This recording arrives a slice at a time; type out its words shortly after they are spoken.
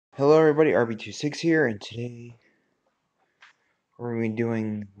everybody, RB26 here, and today we're going to be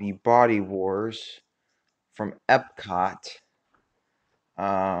doing the Body Wars from Epcot.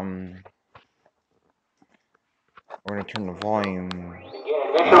 We're going to turn the volume.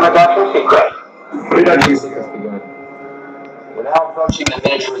 Initial reduction sequence. Reduction sequence begun. We're now approaching the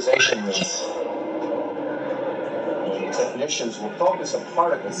miniaturization rate. The technicians will focus a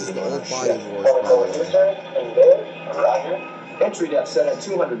particle. This is the old Body Wars, by the way. Roger. Entry depth set at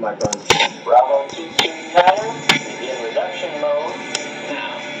 200 microns. Bravo 229, begin reduction mode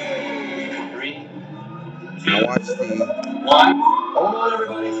now. 3, 2, Now watch the 1. Hold on,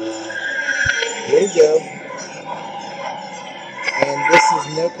 everybody. Here we go. And this is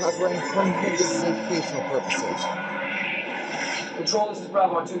no copyright infringement, this is educational purposes. Control, this is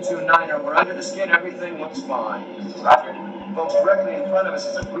Bravo 229. We're under the skin. Everything looks fine. Roger. Folks, directly in front of us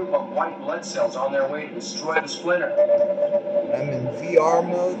is a group of white blood cells on their way to destroy the splinter. I'm in VR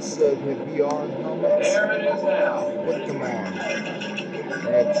mode, so with VR helmets, There it is now. put them on.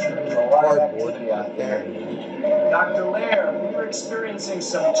 It's cardboard out there. Dr. Lair, we're experiencing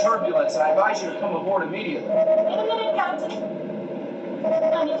some turbulence. I advise you to come aboard immediately. In a minute, Captain. I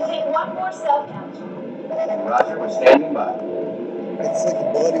need to take one more cell count. Roger, we're standing by. It's like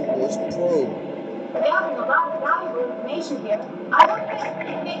a Body Wars probe. We're gathering a lot of valuable information here. I don't think...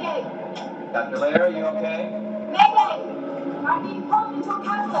 Mayday! Dr. Lair, are you okay? Mayday! I'm being pulled into a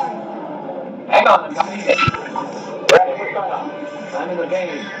capillary. Hang on, I'm coming in. Ready for sign-off. I'm in the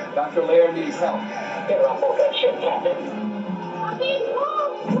vein. Dr. Lair needs help. Get her on board that ship, Captain. I'm being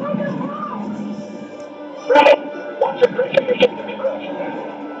pulled toward the ground. Right. Watch the creature for ship to be crushed.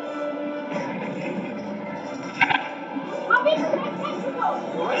 I'm being tentacles.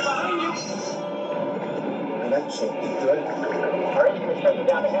 Right behind you. That's so good. Our engine is shutting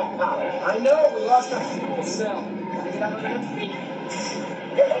down to half power. I know, we lost our cell. Gotta get out of that feet.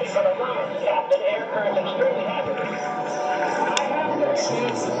 Get ready for the run, Captain. Air current's extremely hazardous. I have no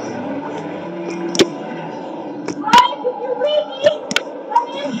chance. Ryan, can you read me? I'm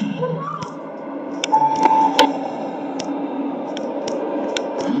in.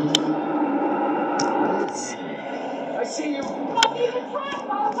 I see you. I'm being attacked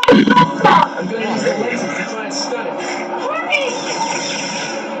by a white blood cell. I'm gonna use the lasers to try and stun it. Hurry!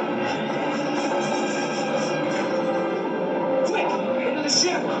 Quick, into the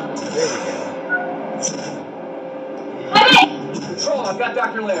ship. There we go. Hey! Control, I've got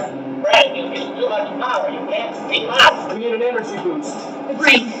Dr. Lair. Brad, you use too much power. You can't beam out. We need an energy boost. The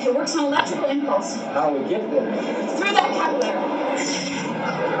brain. It works on electrical impulse. How do we get there? Through that capillary.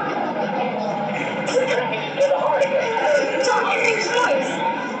 We're tracking to the heart again. It's our only choice.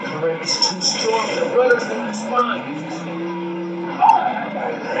 Current is too strong. The runners won't respond.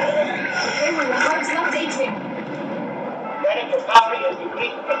 Okay, we're in the heart's left atrium. Ready for power. You'll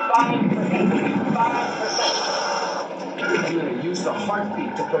decrease to 5%. 5%. We're gonna use the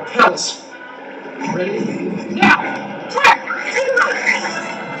heartbeat to propel us. Ready? Now! Turn! To the right!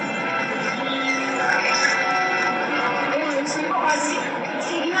 There was a cerebral artery. It's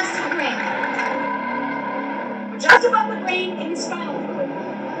taking us to the brain. Just above the brain in the spinal fluid.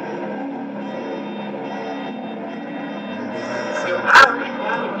 Your power is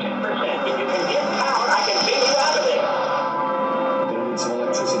down to 10%. If you can get power, I can beam you out of there. We're gonna need some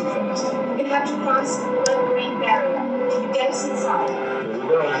electricity fast. We have to cross the blood-brain barrier. Can you get us inside? Here we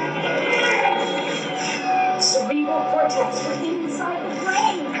go. Cerebral cortex, we're inside the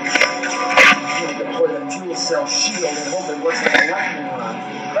brain. I'm gonna deploy the fuel cell shield and hope it works like a lightning rod.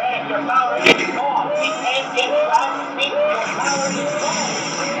 Brad, your power is gone. We can't get you out. Your power is gone.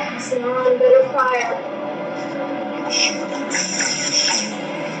 Xenon, better fire.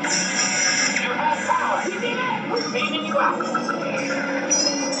 You have power. We did it! We're beaming you out.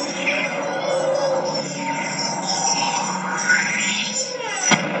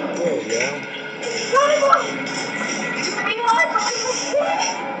 There we go.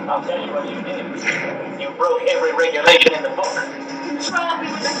 I'll tell you what you did. You broke every regulation in the book. Control, we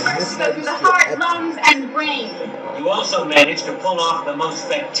were the first to go through the heart, lungs, and brain. You also managed to pull off the most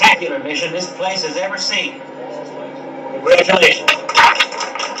spectacular mission this place has ever seen. Congratulations.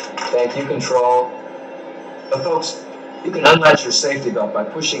 Thank you, Control. But folks, you can unlatch your safety belt by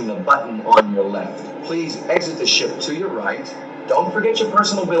pushing the button on your left. Please exit the ship to your right. Don't forget your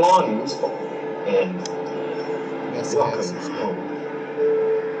personal belongings. And Yes, welcome yes. home.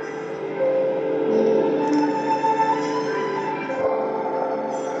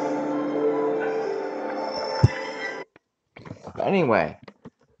 Anyway,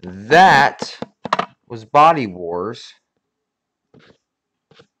 that was Body Wars.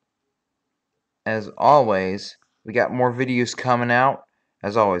 As always, we got more videos coming out.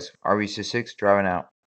 As always, RV66 driving out.